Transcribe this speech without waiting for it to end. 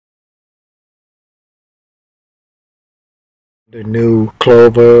The new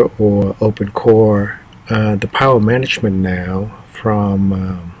Clover or OpenCore, the power management now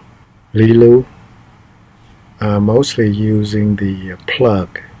from Lilu, mostly using the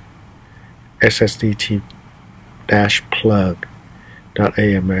plug,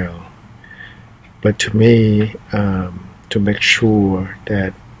 SSDT-PLUG.aml. But to me, to make sure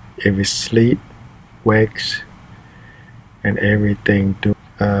that if it sleep, wakes, and everything do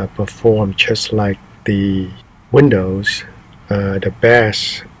perform just like the Windows, the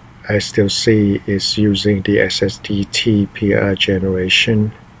best I still see is using the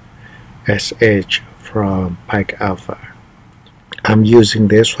SSDT-PRGEN.sh from Pike Alpha. I'm using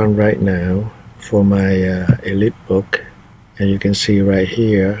this one right now for my Elite book, and you can see right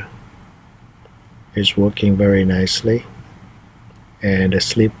here it's working very nicely, and the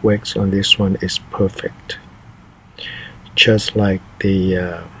sleep wakes on this one is perfect, just like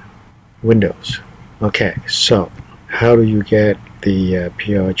the Windows. Okay, so how do you get the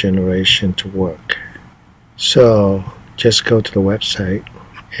PR generation to work? So just go to the website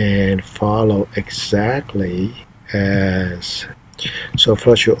and follow exactly as. So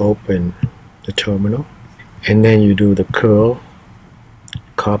first you open the terminal, and then you do the curl,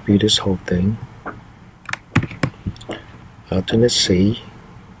 copy this whole thing, alternate C,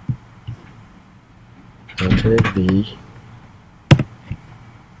 alternate V.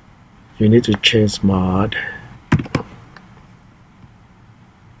 You need to change mod.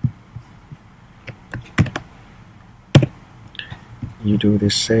 You do the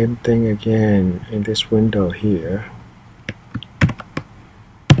same thing again in this window here.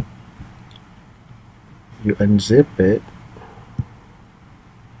 You unzip it.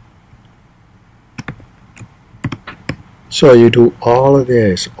 So you do all of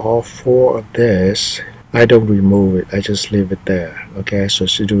this, all four of this. I don't remove it, I just leave it there. Okay, so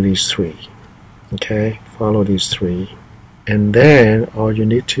you do these three. Okay, follow these three. And then all you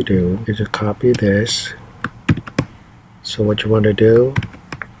need to do is to copy this. So what you want to do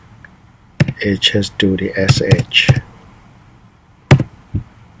is just do the SH.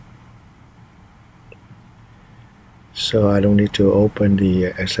 So I don't need to open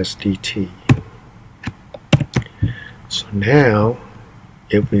the SSDT. So now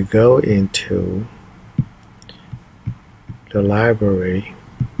if we go into the library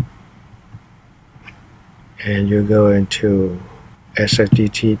and you go into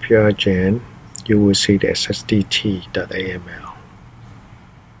SSDT-PRGEN, you will see the SSDT.aml.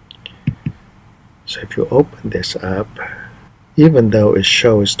 So if you open this up, even though it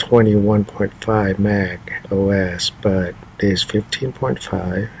shows 21.5 meg OS, but there's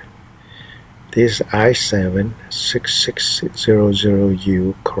 15.5. This is i7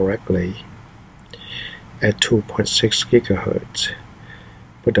 6600U correctly at 2.6 gigahertz.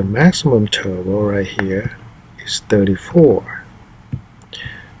 But the maximum turbo right here is 34.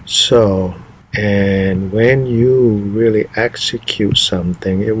 So, and when you really execute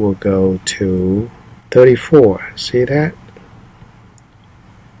something, it will go to 34. See that?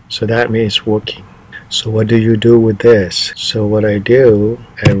 So that means working. So what do you do with this? So what I do,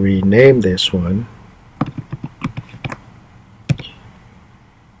 I rename this one.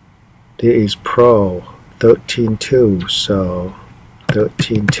 This is Pro 13.2, so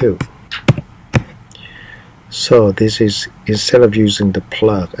 13.2. So this is, instead of using the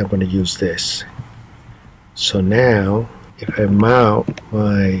plug, I'm going to use this. So now, if I mount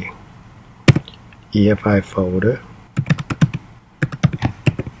my EFI folder,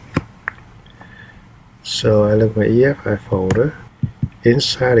 so I look at my EFI folder,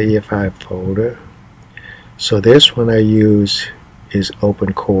 inside the EFI folder, so this one I use is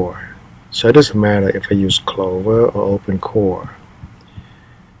OpenCore. So it doesn't matter if I use Clover or OpenCore.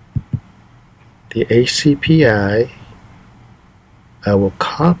 The ACPI, I will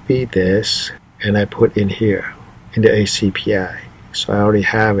copy this and I put in here in the ACPI. So I already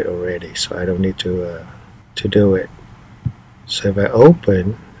have it already, so I don't need to do it. So if I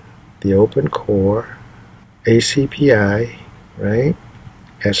open the OpenCore ACPI, right,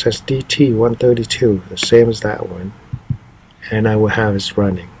 SSDT 132, the same as that one, and I will have it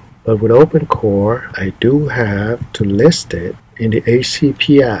running. But with OpenCore, I do have to list it in the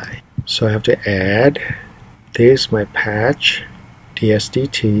ACPI. So I have to add, this my patch,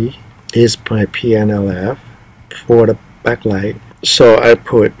 DSDT, is my PNLF for the backlight. So I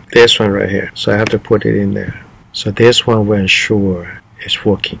put this one right here. So I have to put it in there. So this one will ensure it's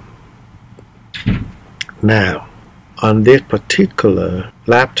working. Now, on this particular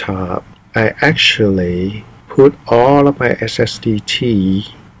laptop, I actually put all of my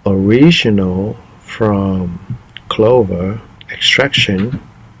SSDT original from Clover extraction,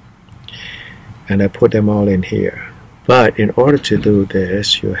 and I put them all in here. But in order to do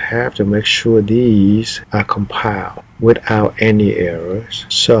this, you have to make sure these are compiled without any errors.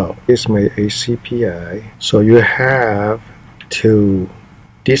 So this is my ACPI. So you have to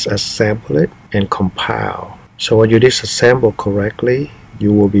disassemble it and compile. So when you disassemble correctly,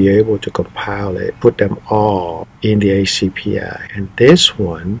 you will be able to compile it, put them all in the ACPI. And this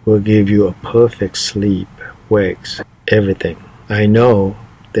one will give you a perfect sleep, wakes, everything. I know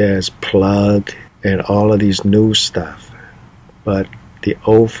there's plug and all of these new stuff, but the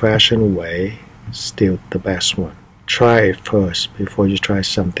old-fashioned way is still the best one. Try it first before you try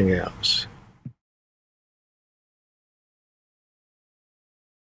something else.